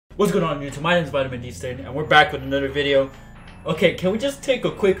What's going on YouTube? My name is VitaminDStain and we're back with another video. Okay, can we just take a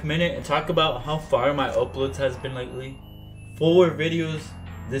quick minute and talk about how far my uploads has been lately? 4 videos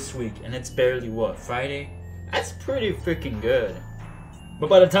this week and it's barely what, Friday? That's pretty freaking good. But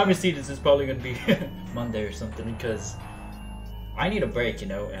by the time you see this, it's probably gonna be Monday or something because I need a break,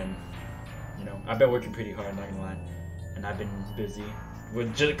 and I've been working pretty hard, not gonna lie, and I've been busy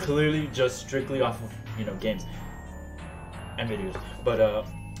with just strictly off of games and videos. But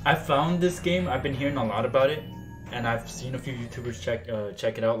I found this game. I've been hearing a lot about it, and I've seen a few YouTubers check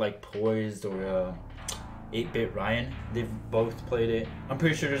it out, like Poised or 8-Bit Ryan. They've both played it. I'm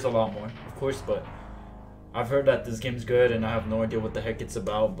pretty sure there's a lot more, of course, but I've heard that this game's good, and I have no idea what the heck it's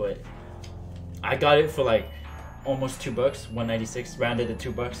about. But I got it for like almost $2, $1.96, rounded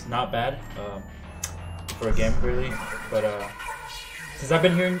to $2. Not bad for a game, really. But since I've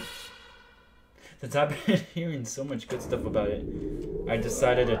been hearing so much good stuff about it, I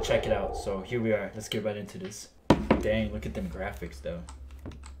decided to check it out. So here we are. Let's get right into this. Dang, look at them graphics though.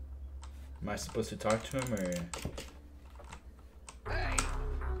 Am I supposed to talk to him or?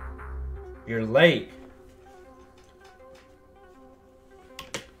 You're late.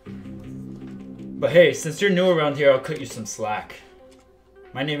 But hey, since you're new around here, I'll cut you some slack.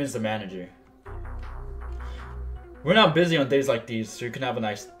 My name is the manager. We're not busy on days like these, so you can have a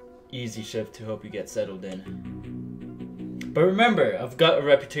nice easy shift to help you get settled in. But remember, I've got a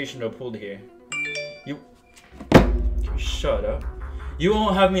reputation to uphold here. You shut up. You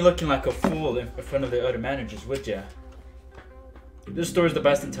won't have me looking like a fool in front of the other managers, would ya? This store is the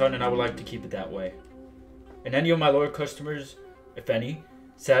best in town and I would like to keep it that way. And any of my loyal customers, if any,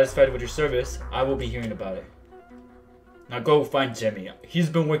 satisfied with your service, I will be hearing about it. Now go find Jimmy. He's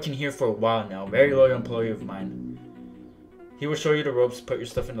been working here for a while now, very loyal employee of mine. He will show you the ropes, put your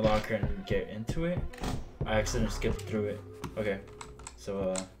stuff in the locker, and get into it. I accidentally skipped through it. Okay,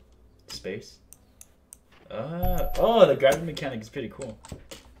 so space. Oh, the grabbing mechanic is pretty cool.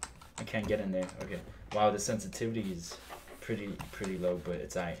 I can't get in there. Okay. Wow, the sensitivity is pretty low, but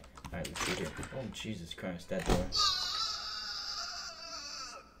it's alright. Alright, let's see here. Oh Jesus Christ, that door.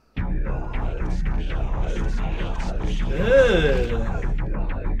 Ugh.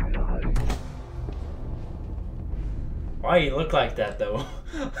 Why you look like that though?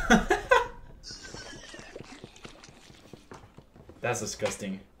 That's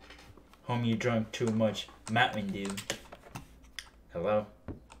disgusting. Homie, you drunk too much. Mountain Dew. Hello?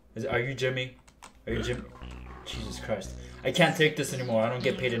 Are you Jimmy? Are you Jimmy? Jesus Christ. I can't take this anymore. I don't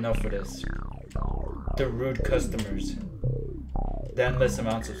get paid enough for this. The rude customers. The endless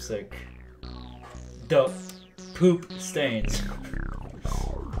amounts of sick. The poop stains.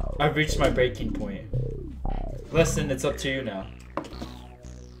 I've reached my breaking point. Listen, it's up to you now.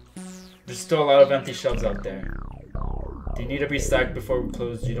 There's still a lot of empty shelves out there. They need to be stacked before we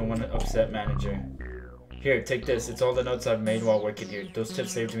close. You don't want to upset manager. Here, take this. It's all the notes I've made while working here. Those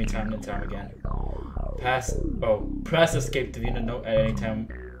tips saved me time and time again. Press escape to view the note at any time.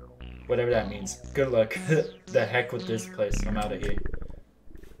 Whatever that means. Good luck. The heck with this place. I'm out of here.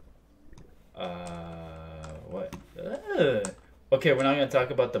 What? Okay, we're not gonna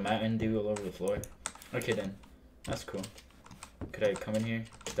talk about the Mountain Dew all over the floor. Okay then. That's cool. Could I come in here?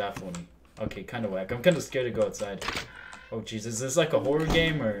 Definitely. Okay, kind of whack. I'm kind of scared to go outside. Oh Jesus, is this like a horror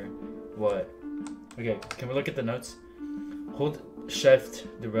game or what? Okay, can we look at the notes? Hold shift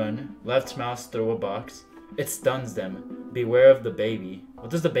to run. Left mouse throw a box. It stuns them. Beware of the baby.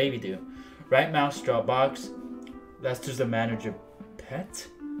 What does the baby do? Right mouse drop box. That's just the manager pet.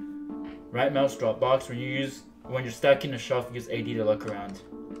 Right mouse drop box. When you're stacking a shelf, use AD to look around.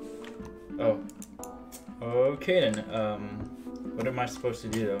 Oh. Okay then. What am I supposed to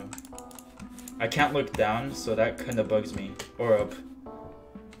do though? I can't look down, so that kind of bugs me. Or up.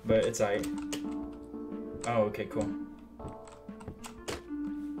 But it's alright. Oh, okay, cool.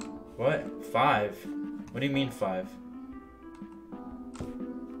 What? 5? What do you mean 5?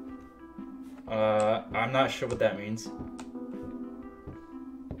 I'm not sure what that means.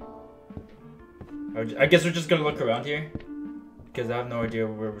 I guess we're just gonna look around here. Because I have no idea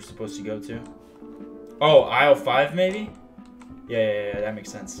where we're supposed to go to. Oh, aisle 5 maybe? Yeah, that makes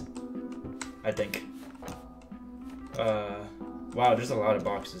sense. I think. Wow, there's a lot of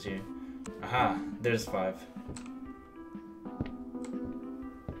boxes here. Aha, there's 5.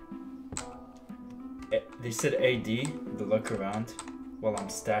 They said AD, the look around, while I'm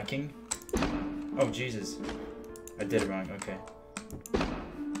stacking. Oh, Jesus. I did it wrong, okay.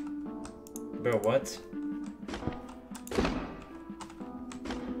 Bro, what?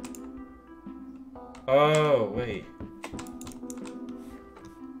 Oh, wait.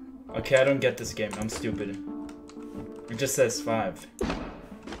 Okay, I don't get this game. I'm stupid. It just says 5.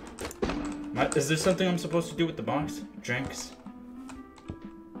 Is there something I'm supposed to do with the box? Drinks?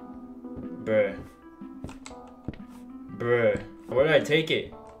 Bruh. Bruh. Where did I take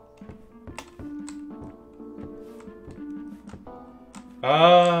it?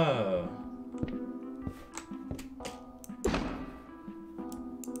 Oh.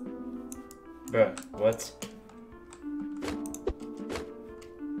 Bruh, what?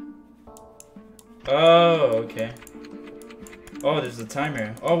 Oh, okay. Oh, there's a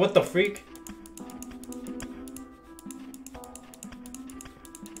timer. Oh, what the freak?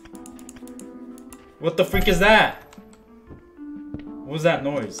 What the freak is that? What was that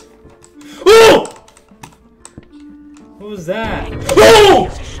noise? Oh! What was that? Oh!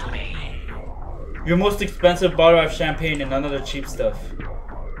 Your most expensive bottle of champagne and none of the cheap stuff.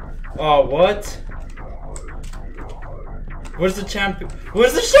 Oh, what? Where's the champagne?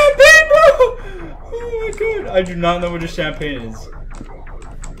 Where's the champagne, bro? Oh my god. I do not know where the champagne is.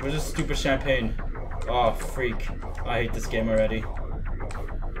 Where's the stupid champagne? Oh, freak. I hate this game already.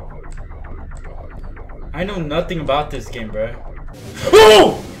 I know nothing about this game, bro.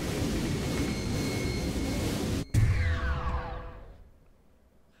 Oh!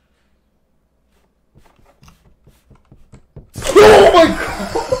 Oh my god!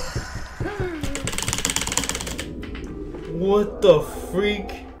 What the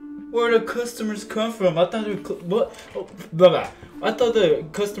freak? Where the customers come from? I thought what? Oh, blah blah. I thought the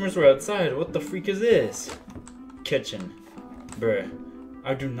customers were outside. What the freak is this? Kitchen, bruh.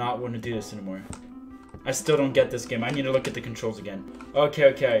 I do not want to do this anymore. I still don't get this game. I need to look at the controls again. Okay,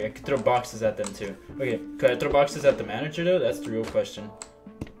 okay. I can throw boxes at them too. Okay, could I throw boxes at the manager though? That's the real question.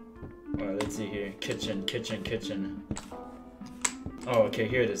 Alright, let's see here. Kitchen, kitchen, kitchen. Oh, okay,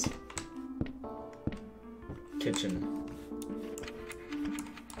 here it is. Kitchen.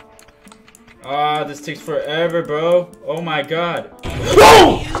 Ah, this takes forever, bro. Oh my god.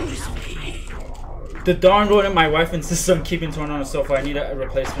 Oh! The darn rodent my wife insists on keeping torn on the sofa. I need a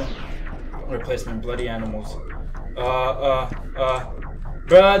replacement. Replacement, bloody animals. Bruh,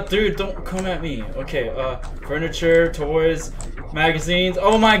 dude, don't come at me. Okay, furniture, toys, magazines.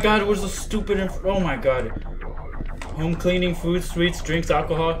 Oh my god, where's the stupid oh my god. Home cleaning, food, sweets, drinks,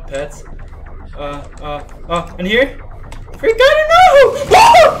 alcohol, pets. And here? Freak, I don't know!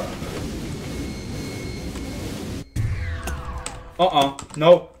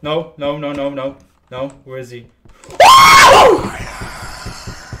 No, no, no, no, no, no, no. Where is he?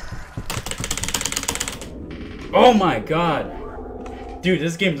 Oh my god. Dude,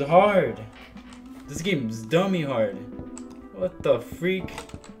 this game's hard. This game's dummy hard. What the freak?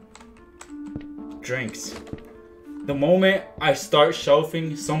 Drinks. The moment I start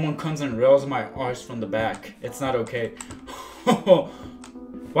shelving, someone comes and rails my arse from the back. It's not okay.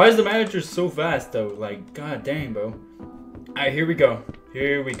 Why is the manager so fast though? Like, god dang, bro. Alright, here we go.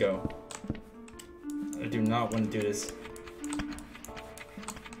 Here we go. I do not want to do this.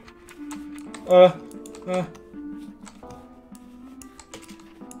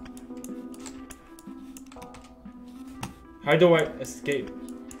 How do I escape?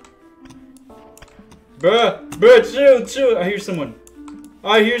 Bruh, bruh, chill, chill. I hear someone.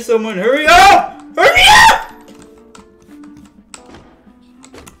 I hear someone. Hurry up! Hurry up!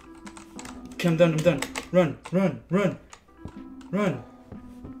 Okay, I'm done, I'm done. Run, run, run, run.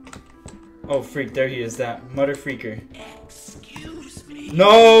 Oh, freak, there he is, that mother freaker. Excuse me.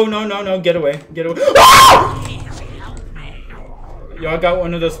 No, no, no, no, get away, get away. Y'all got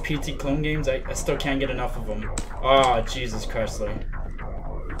one of those PT clone games? I still can't get enough of them. Oh, Jesus Christ, Lord.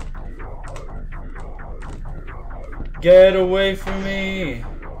 Get away from me.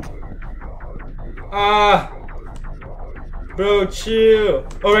 Ah. Bro, chill.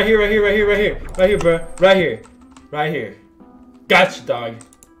 Oh, right here, right here, right here, right here. Right here, bro. Right here. Right here. Gotcha, dog.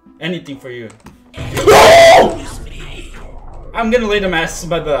 Anything for you. I'm gonna lay them ass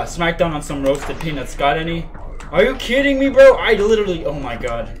by the smackdown on some roasted peanuts. Got any? Are you kidding me, bro? I literally, oh my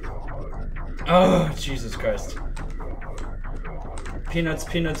god. Oh, Jesus Christ. Peanuts,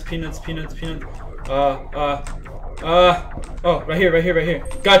 peanuts, peanuts, peanuts, peanuts. Oh, right here, right here, right here.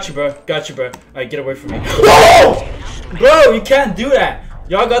 Got you, bro. Got you, bro. Alright, get away from me. Whoa! Bro, you can't do that.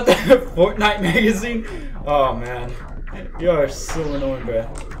 Y'all got the Fortnite magazine? Oh, man. You are so annoying, bro.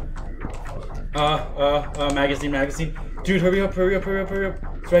 Magazine, magazine. Dude, hurry up, hurry up, hurry up, hurry up.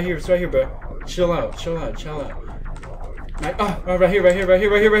 It's right here, bro. Chill out, chill out, chill out. Right here, right here, right here,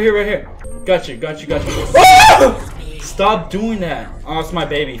 right here, right here, right here. Got you, got you, got you. Oh! Stop doing that. Oh, it's my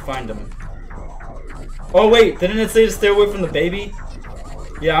baby. Find him. Oh, wait. Didn't it say to stay away from the baby?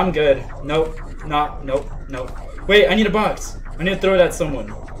 Yeah, I'm good. Nope. Not. Nope. Nope. Wait, I need a box. I need to throw it at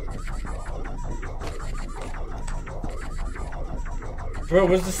someone. Bro,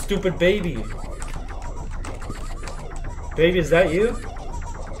 where's the stupid baby? Baby, is that you?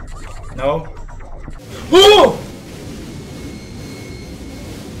 No. Woo!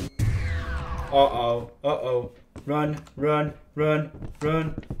 Uh-oh. Uh-oh. Run, run, run,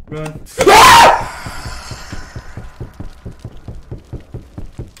 run, run. Ah!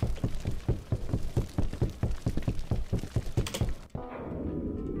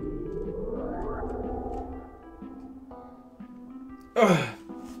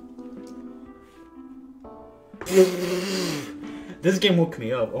 This game woke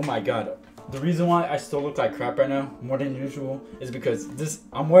me up. Oh my god. The reason why I still look like crap right now, more than usual, is because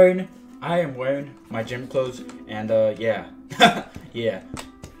I am wearing my gym clothes, and yeah. Yeah.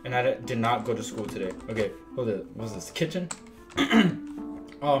 And I did not go to school today. Okay, hold it. What's this? Kitchen?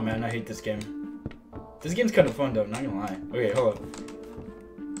 Oh man, I hate this game. This game's kind of fun though, not gonna lie. Okay, hold up.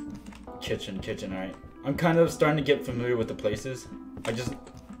 Kitchen, alright. I'm kind of starting to get familiar with the places. I just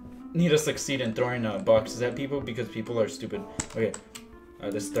need to succeed in throwing boxes at people because people are stupid. Okay,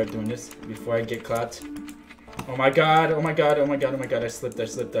 let's start doing this before I get clapped. Oh my god, oh my god, oh my god, oh my god, I slipped.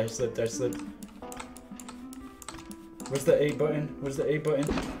 Where's the A button? Where's the A button?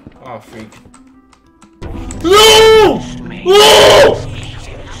 Oh, freak. No! No!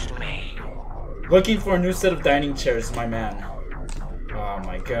 Looking for a new set of dining chairs, my man. Oh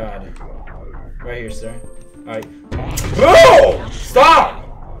my god. Right here, sir. Alright. Bro! Stop!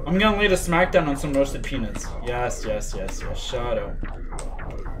 I'm gonna lay the smackdown on some roasted peanuts. Yes. Shut up.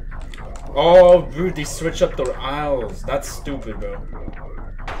 Oh, dude, they switch up their aisles. That's stupid, bro.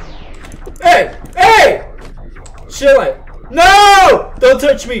 Hey! Hey! Chill it. No! Don't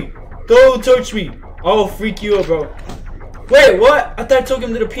touch me. Don't touch me. I'll freak you up, bro. Wait, what? I thought I took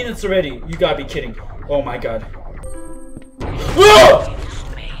him to the peanuts already. You gotta be kidding. Oh my god. Oh!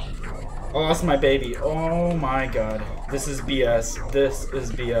 I lost my baby. Oh my god. This is BS. This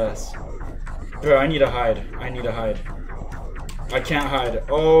is BS. Bro, I need to hide. I need to hide. I can't hide.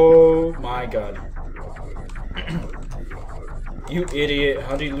 Oh my god. You idiot.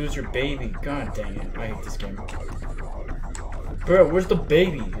 How do you lose your baby? God dang it. I hate this game. Bro, where's the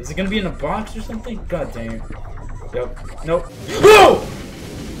baby? Is it gonna be in a box or something? God dang it. Yep. Nope. Whoa!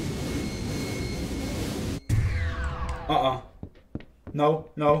 Uh-uh. No.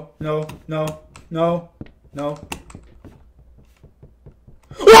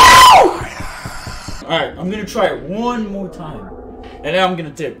 Alright, I'm gonna try it one more time. And then I'm gonna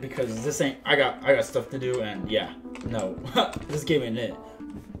dip because this ain't I got stuff to do, and yeah. No. This game ain't it.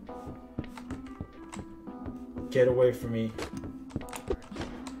 Get away from me.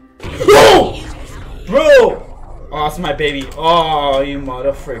 Bro! Bro! Oh, it's my baby. Oh, you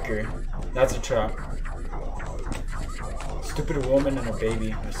motherfricker. That's a trap. Stupid woman and her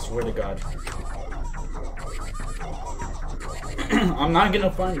baby. I swear to God. I'm not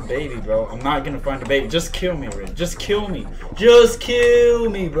gonna find a baby, bro. I'm not gonna find a baby. Just kill me, Red. Just kill me. Just kill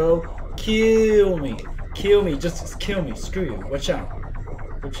me, bro. Kill me. Kill me. Just kill me. Screw you. Watch out.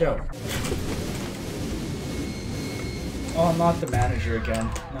 Watch out. Oh, not the manager again.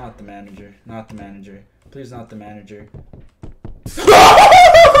 Not the manager. Not the manager. Please, not the manager.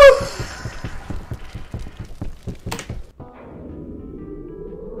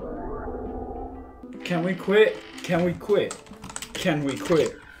 Can we quit? Can we quit? Can we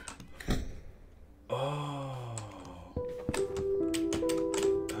quit? Oh.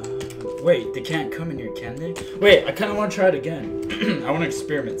 Wait, they can't come in here, can they? Wait, I kind of want to try it again. I want to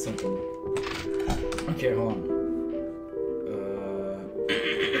experiment something. Okay, hold on.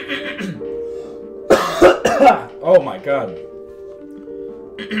 Oh my god.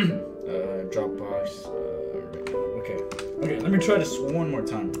 Dropbox. Okay, let me try this one more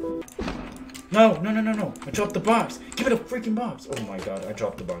time. No. I dropped the box. Give it a freaking box. Oh my god, I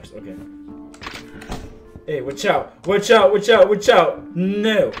dropped the box. Okay. Hey, watch out. Watch out.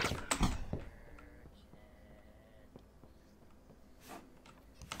 No.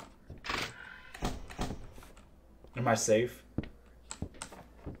 Am I safe?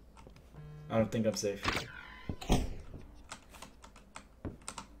 I don't think I'm safe.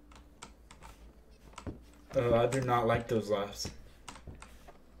 I do not like those laughs.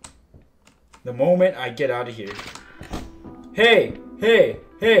 The moment I get out of here. Hey!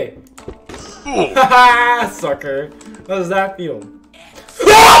 Haha, sucker. How does that feel?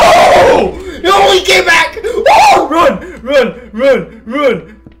 Oh! No, he came back! Oh! Run!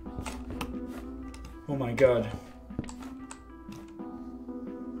 Oh my god.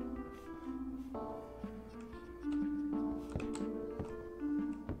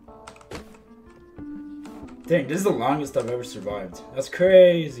 Dang, this is the longest I've ever survived. That's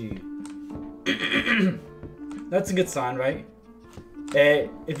crazy. That's a good sign, right? Hey,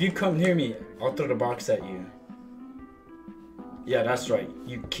 if you come near me, I'll throw the box at you. Yeah, that's right.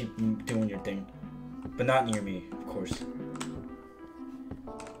 You keep doing your thing. But not near me, of course.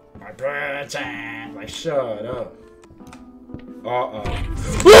 My brother, like, shut up. No!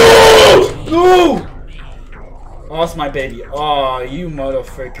 Oh, it's my baby. Oh, you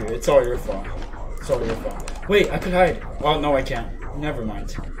motherfucker. It's all your fault. It's all your fault. Wait, I could hide. Oh, no, I can't. Never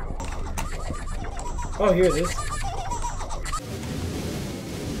mind. Oh, here it is.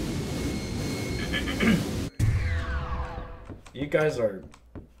 You guys are...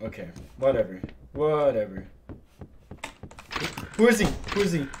 Okay, whatever. Whatever. Who is he? Who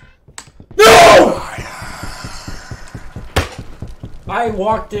is he? No! I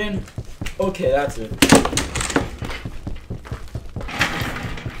walked in. Okay, that's it.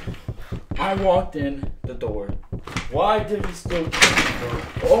 I walked in the door. Why did he still...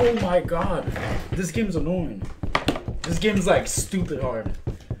 Oh my god. This game's annoying. This game's like stupid hard.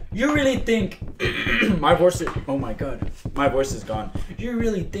 You really think my voice is... Oh my god. My voice is gone. You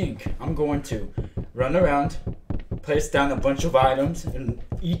really think I'm going to run around, place down a bunch of items in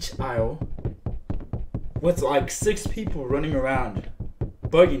each aisle with like 6 people running around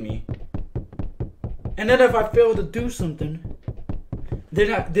bugging me, and then if I fail to do something,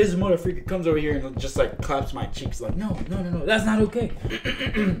 then this motherfucker comes over here and just like claps my cheeks like, no, that's not okay.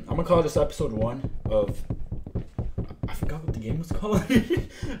 I'm gonna call this episode 1 of... I forgot what the game was called.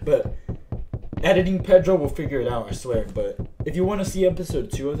 But editing Pedro will figure it out, I swear. But if you want to see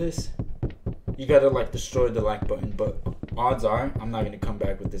episode 2 of this, you gotta like destroy the like button. But odds are I'm not gonna come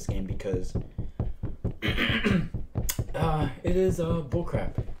back with this game because it is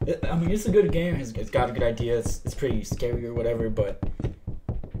bullcrap. I mean, it's a good game. It's got a good idea. It's pretty scary or whatever. But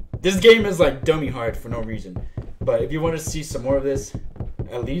this game is like dummy hard for no reason. But if you want to see some more of this,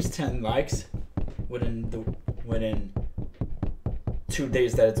 at least 10 likes within 2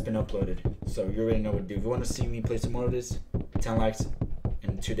 days that it's been uploaded. So you already know what to do. If you want to see me play some more of this, 10 likes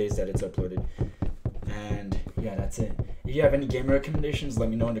in 2 days that it's uploaded. And yeah, that's it. If you have any game recommendations, let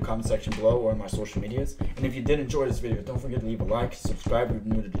me know in the comment section below or on my social medias. And if you did enjoy this video, don't forget to leave a like, subscribe if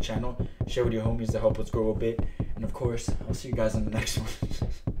you're new to the channel, share with your homies to help us grow a bit. And of course, I'll see you guys in the next one.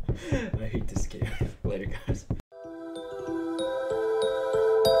 I hate this game. Later, guys.